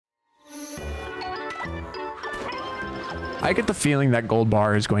I get the feeling that gold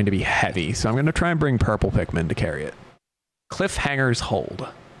bar is going to be heavy, so I'm going to try and bring purple Pikmin to carry it. Cliffhanger's hold.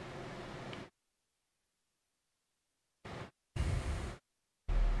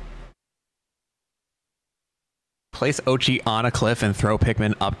 Place Oatchi on a cliff and throw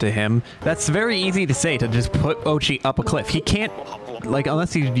Pikmin up to him. That's very easy to say, to just put Oatchi up a cliff. He can't, like,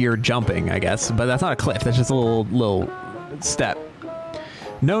 unless you're jumping, I guess, but that's not a cliff. That's just a little step.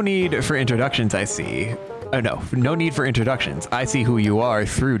 No need for introductions, I see. Oh no, no need for introductions. I see who you are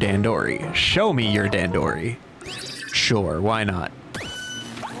through Dandori. Show me your Dandori. Sure, why not?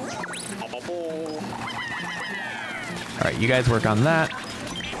 All right, you guys work on that.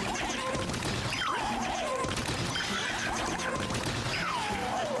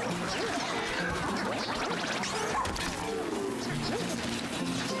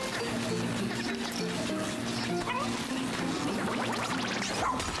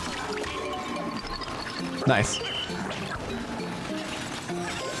 Nice.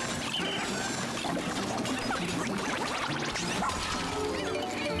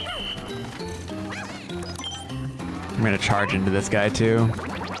 I'm gonna charge into this guy too.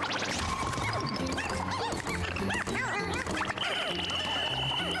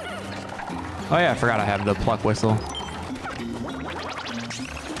 Oh yeah, I forgot I have the pluck whistle.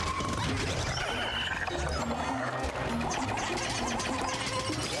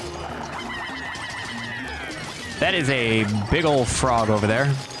 That is a big old frog over there.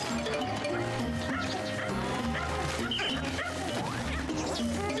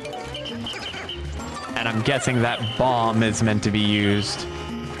 And I'm guessing that bomb is meant to be used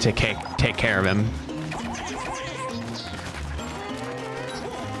to take care of him.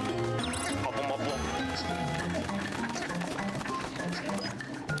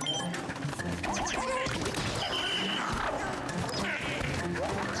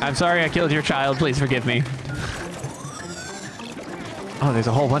 I'm sorry I killed your child. Please forgive me. Oh, there's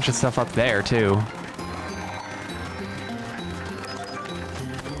a whole bunch of stuff up there, too.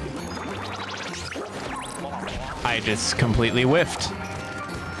 I just completely whiffed.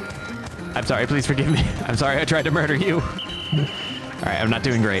 I'm sorry, please forgive me. I'm sorry I tried to murder you. All right, I'm not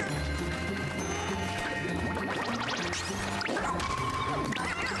doing great.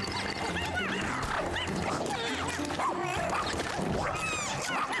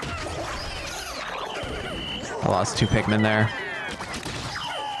 I lost 2 Pikmin there.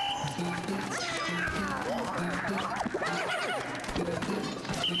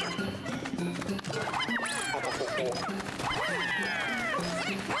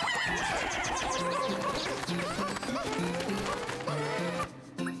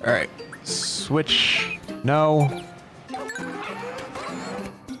 All right, switch. No.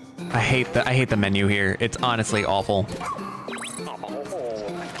 I hate the menu here. It's honestly awful.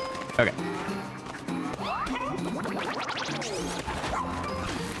 Okay.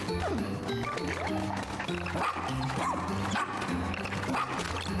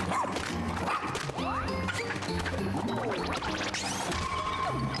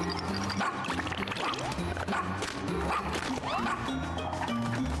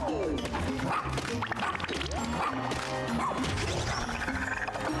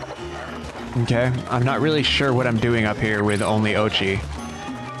 Okay, I'm not really sure what I'm doing up here with only Oatchi.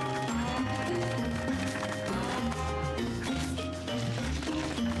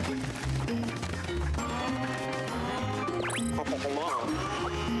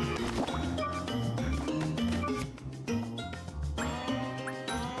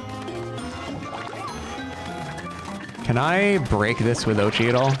 Can I break this with Oatchi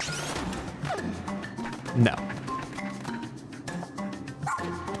at all? No.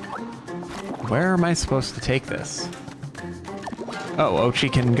 Where am I supposed to take this? Oh,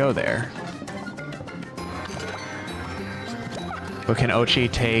 Oatchi can go there. But can Oatchi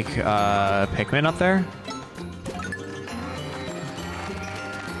take Pikmin up there?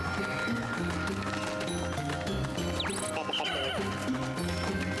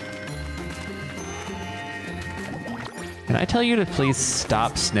 Can I tell you to please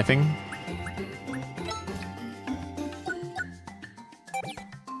stop sniffing?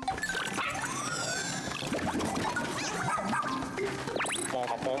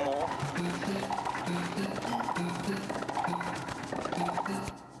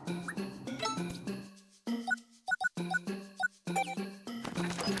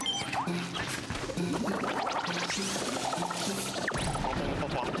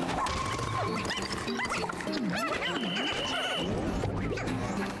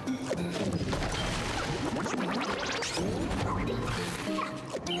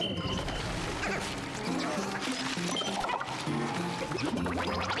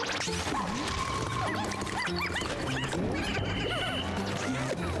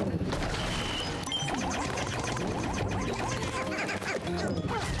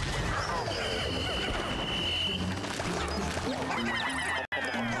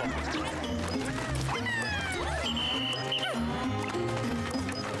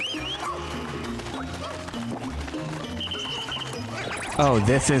 Oh,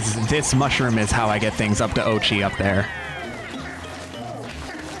 this mushroom is how I get things up to Oatchi up there.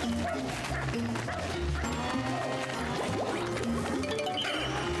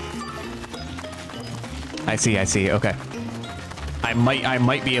 I see, okay. I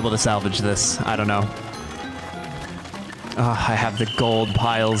might be able to salvage this. I don't know. I have the gold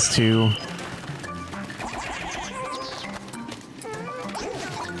piles too.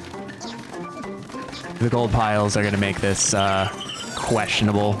 The gold piles are gonna make this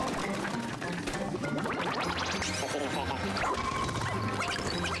questionable.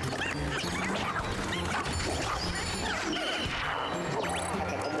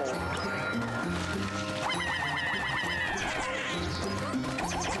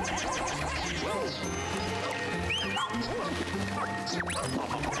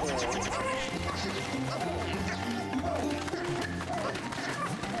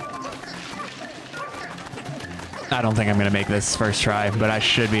 I don't think I'm gonna make this first try, but I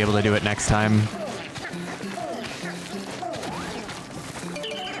should be able to do it next time.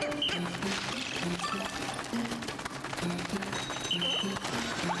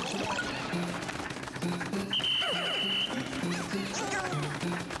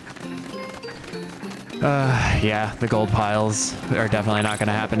 Yeah, the gold piles are definitely not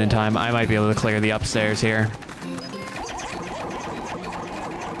gonna happen in time. I might be able to clear the upstairs here.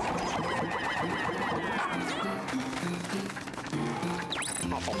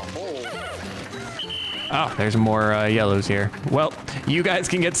 Oh, there's more yellows here. Well, you guys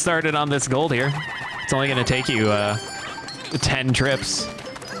can get started on this gold here. It's only going to take you 10 trips.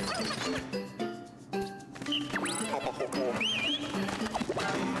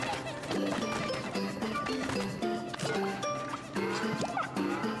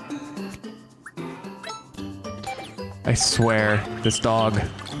 I swear, this dog.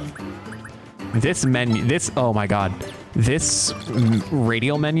 This menu, oh my god. This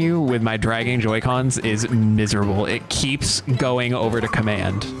radial menu with my dragging Joy-Cons is miserable. It keeps going over to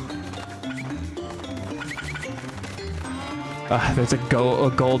command. There's a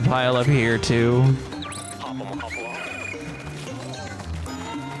gold pile up here too.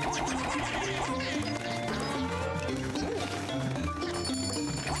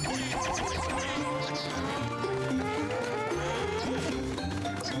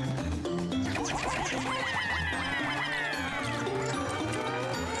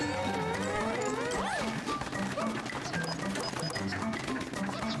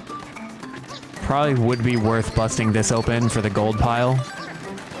 Probably would be worth busting this open for the gold pile.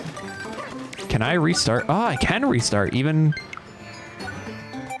 Can I restart? Oh, I can restart even.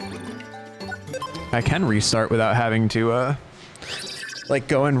 I can restart without having to, like,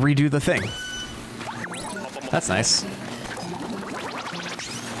 go and redo the thing. That's nice.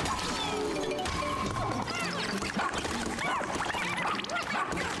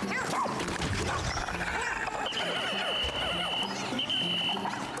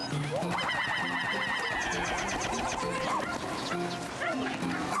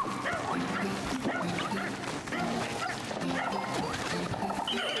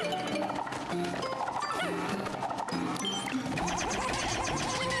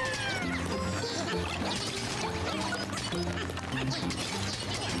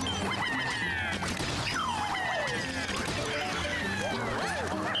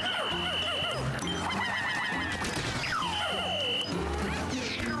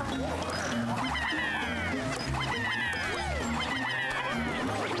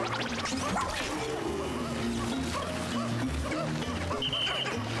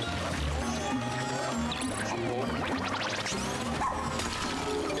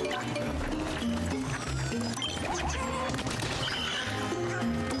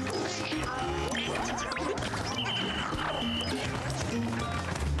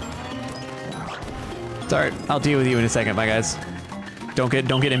 It's alright. I'll deal with you in a second, my guys. Don't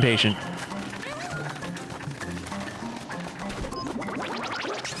get impatient.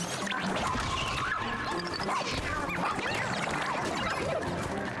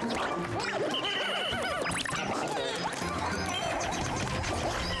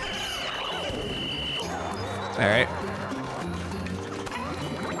 Alright.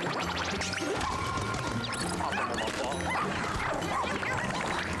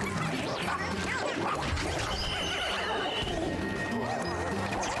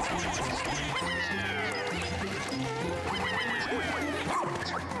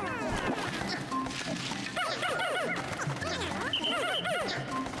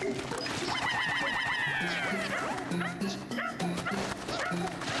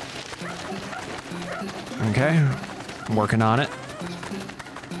 Okay, I'm working on it.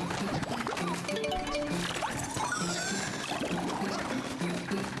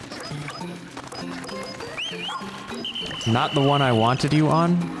 Not the one I wanted you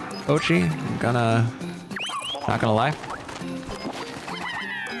on, Oatchi. Not gonna lie.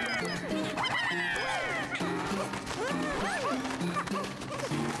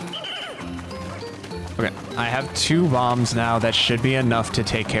 Okay, I have 2 bombs now. That should be enough to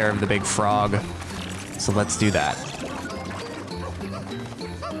take care of the big frog. So let's do that.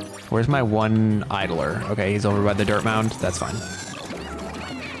 Where's my one idler? Okay, he's over by the dirt mound. That's fine.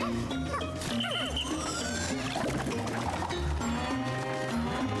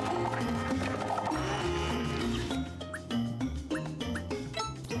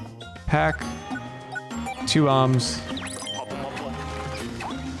 Pack. 2 bombs.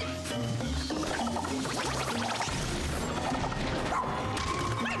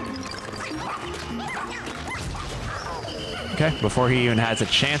 Okay, before he even has a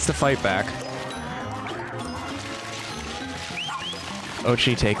chance to fight back.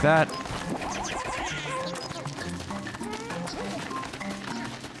 Oatchi, take that.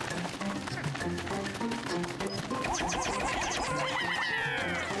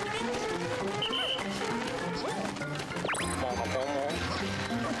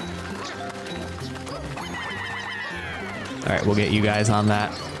 All right, we'll get you guys on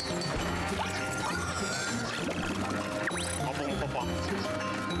that.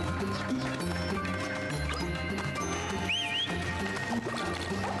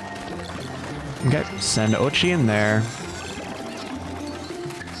 Okay, send Oatchi in there.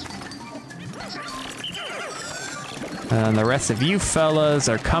 And the rest of you fellas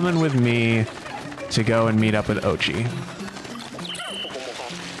are coming with me to go and meet up with Oatchi.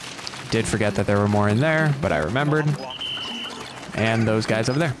 Did forget that there were more in there, but I remembered. And those guys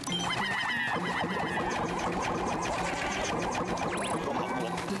over there.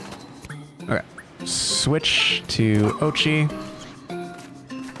 Okay, switch to Oatchi.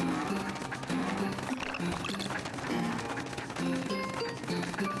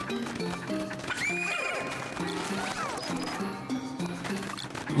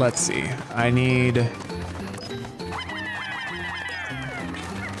 Let's see. I need...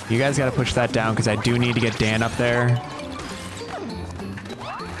 You guys gotta push that down because I do need to get Dan up there.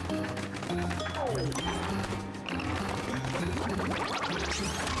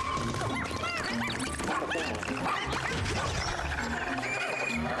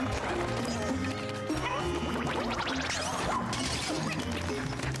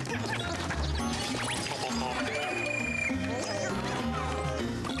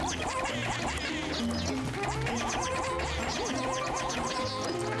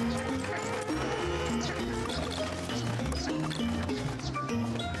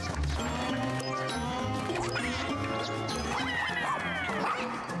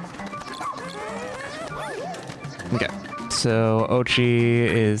 Okay, so Oatchi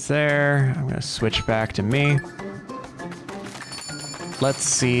is there. I'm gonna switch back to me. Let's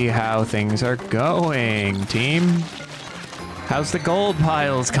see how things are going, team. How's the gold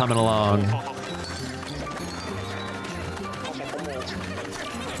piles coming along?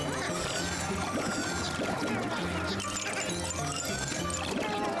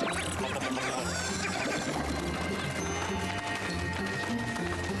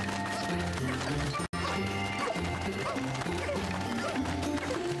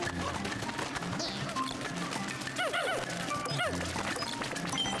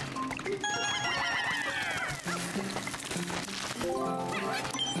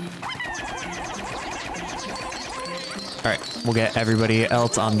 All right, we'll get everybody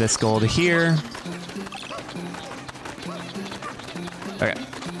else on this gold here. Okay.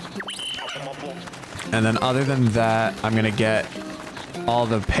 And then other than that, I'm gonna get all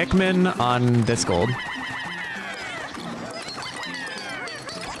the Pikmin on this gold.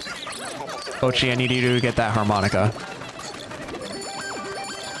 Oatchi, I need you to get that harmonica.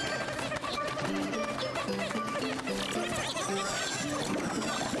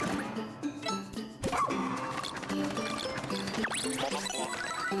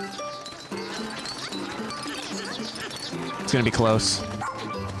 It's gonna be close.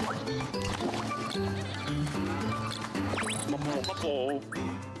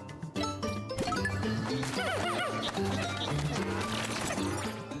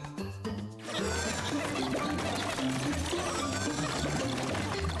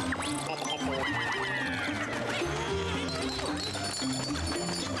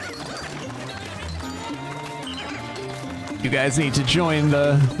 You guys need to join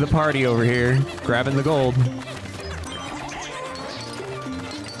the party over here, grabbing the gold.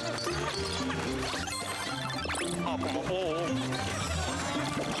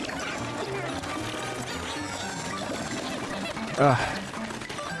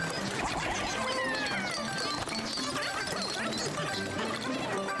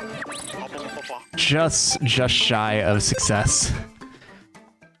 just shy of success.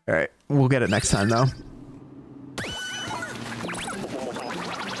 All right, we'll get it next time though.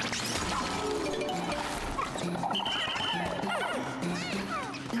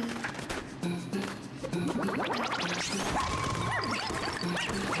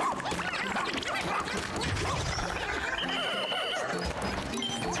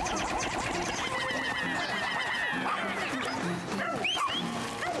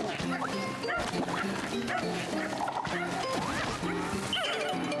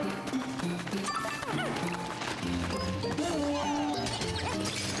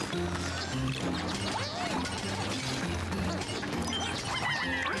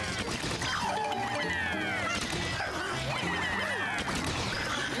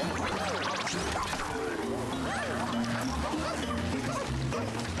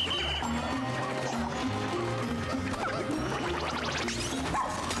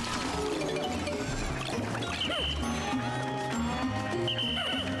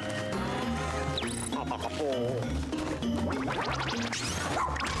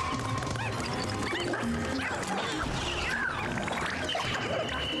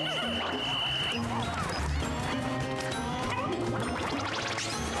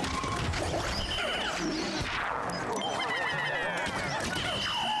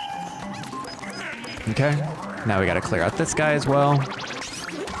 Okay, now we gotta clear out this guy as well.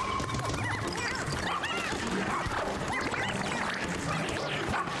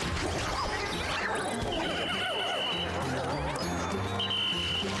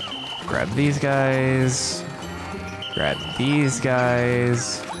 Grab these guys. Grab these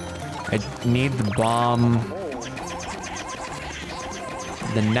guys. I need the bomb.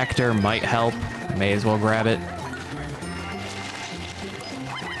 The nectar might help. May as well grab it.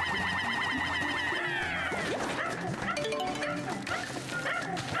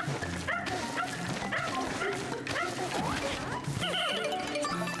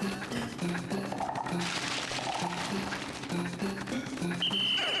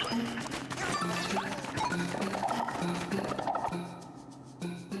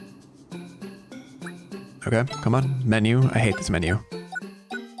 Okay, come on. Menu. I hate this menu.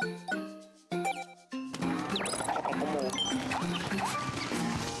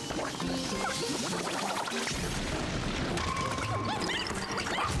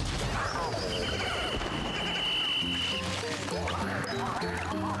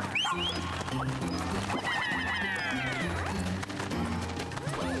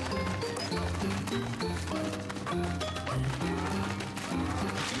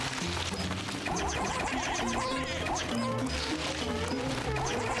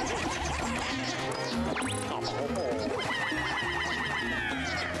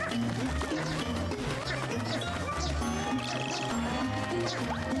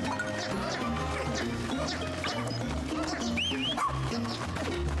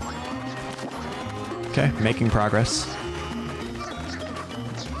 Okay, making progress.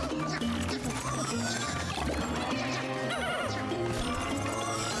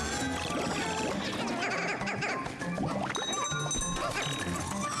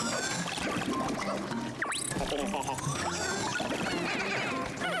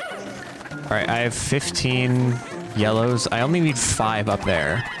 All right, I have 15 yellows. I only need 5 up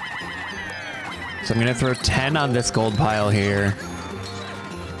there. So I'm gonna throw 10 on this gold pile here.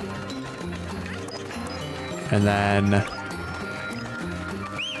 And then I'm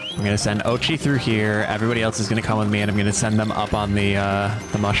gonna send Oatchi through here. Everybody else is gonna come with me, and I'm gonna send them up on the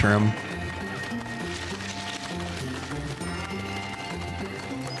mushroom.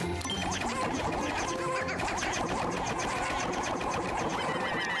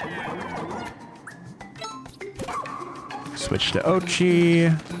 Switch to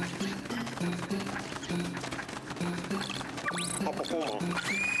Oatchi.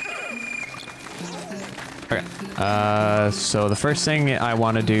 Okay. So the first thing I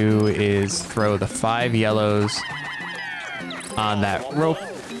want to do is throw the 5 yellows on that rope,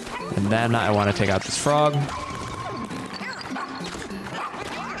 and then I want to take out this frog.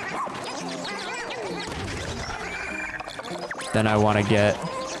 Then I want to get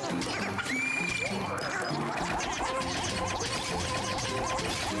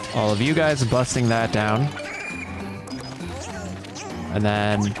all of you guys busting that down. And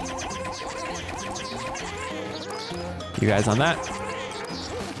then you guys on that.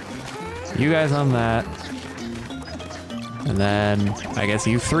 You guys on that. And then I guess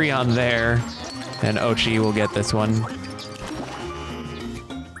you 3 on there. And Oatchi will get this one.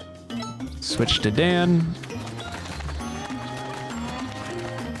 Switch to Dan.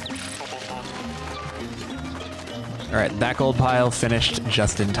 Alright, that gold pile finished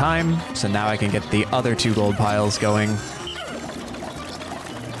just in time, so now I can get the other 2 gold piles going.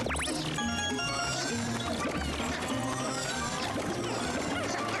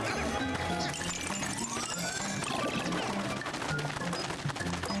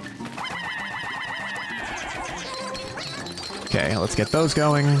 Okay, let's get those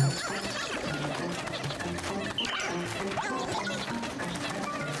going.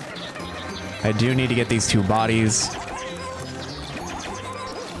 I do need to get these 2 bodies.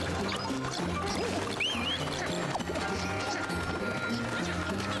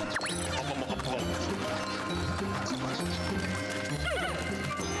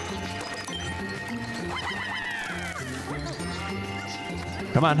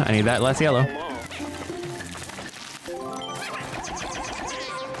 Come on, I need that less yellow.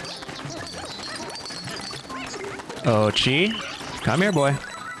 Oatchi, come here, boy.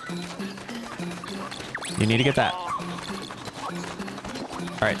 You need to get that.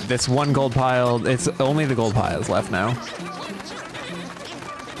 Alright, this 1 gold pile, it's only the gold piles left now.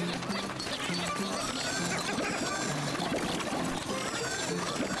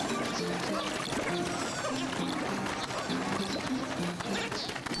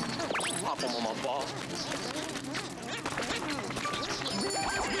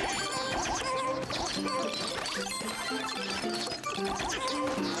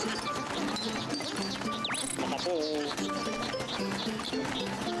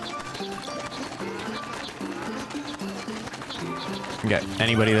 Okay,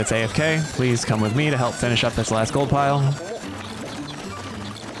 anybody that's AFK, please come with me to help finish up this last gold pile.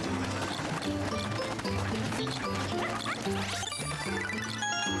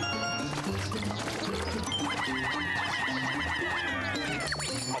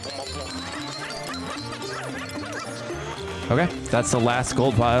 Okay, that's the last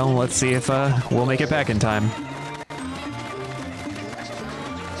gold pile. Let's see if we'll make it back in time.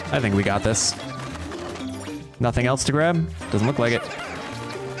 I think we got this. Nothing else to grab? Doesn't look like it.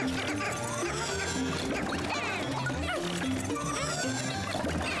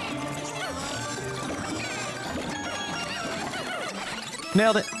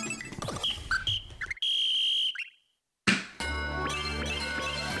 Nailed it.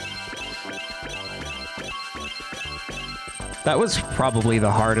 That was probably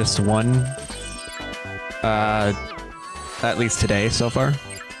the hardest one, at least today so far.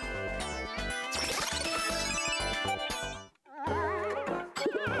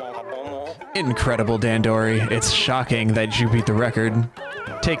 Incredible, Dandori. It's shocking that you beat the record.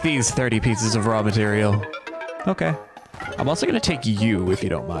 Take these 30 pieces of raw material. Okay. I'm also gonna take you, if you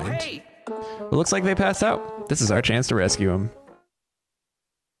don't mind. It looks like they passed out. This is our chance to rescue them.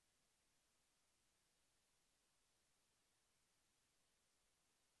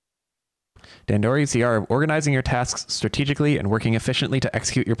 Dandori, you are organizing your tasks strategically and working efficiently to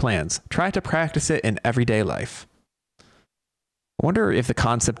execute your plans. Try to practice it in everyday life. I wonder if the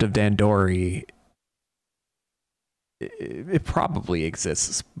concept of Dandori, it probably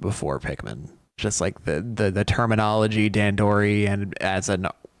exists before Pikmin. Just like the terminology Dandori and as an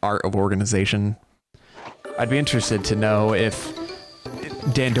art of organization. I'd be interested to know if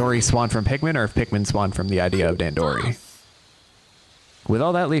Dandori spawned from Pikmin or if Pikmin spawned from the idea of Dandori. With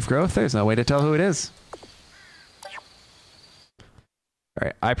all that leaf growth, there's no way to tell who it is.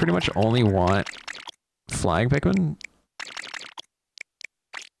 Alright, I pretty much only want flying Pikmin.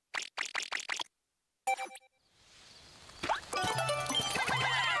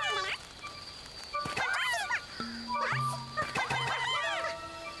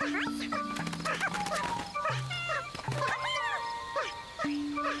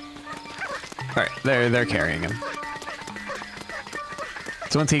 Alright, they're carrying him.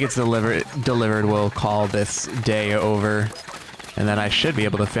 So once he gets delivered, we'll call this day over. And then I should be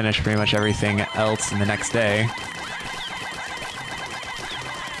able to finish pretty much everything else in the next day.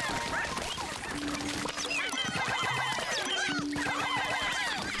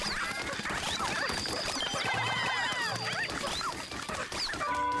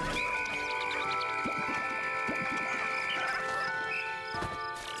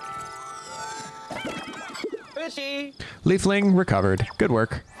 Leafling recovered. Good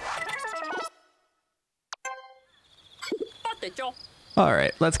work.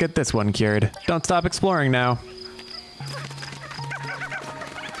 Alright, let's get this one cured. Don't stop exploring now.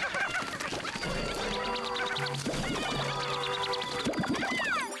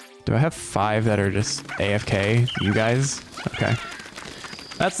 Do I have 5 that are just AFK? You guys? Okay.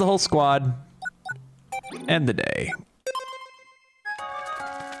 That's the whole squad. End the day.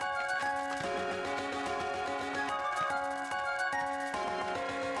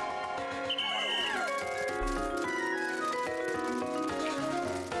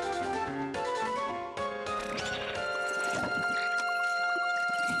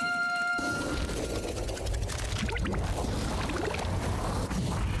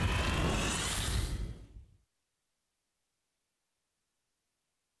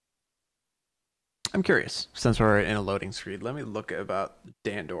 I'm curious, since we're in a loading screen, let me look about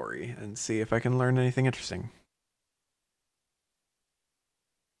Dandori and see if I can learn anything interesting.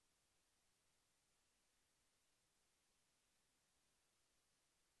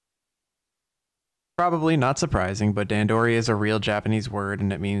 Probably not surprising, but Dandori is a real Japanese word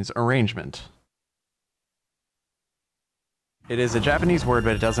and it means arrangement. It is a Japanese word,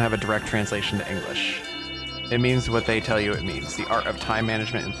 but it doesn't have a direct translation to English. It means what they tell you it means, the art of time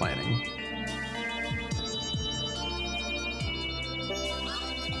management and planning.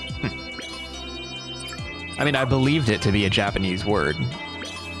 I mean, I believed it to be a Japanese word.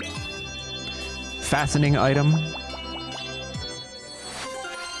 Fastening item.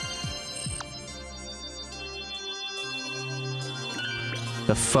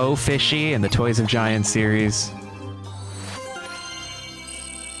 The Faux Fishy and the Toys of Giants series.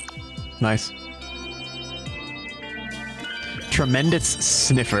 Nice. Tremendous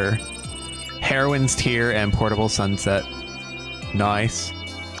Sniffer. Heroine's Tear and Portable Sunset. Nice.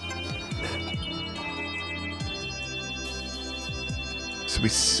 So we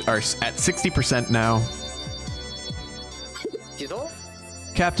are at 60% now.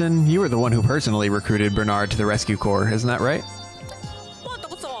 Captain, you were the one who personally recruited Bernard to the Rescue Corps, isn't that right?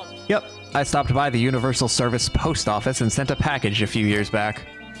 Yep, I stopped by the Universal Service Post Office and sent a package a few years back.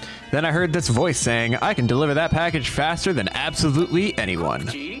 Then I heard this voice saying, I can deliver that package faster than absolutely anyone.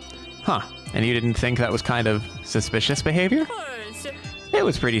 Huh, and you didn't think that was kind of suspicious behavior? It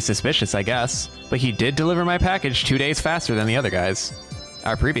was pretty suspicious, I guess, but he did deliver my package 2 days faster than the other guys.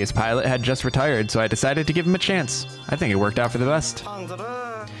 Our previous pilot had just retired, so I decided to give him a chance. I think it worked out for the best.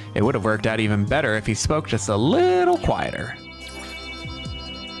 It would have worked out even better if he spoke just a little quieter.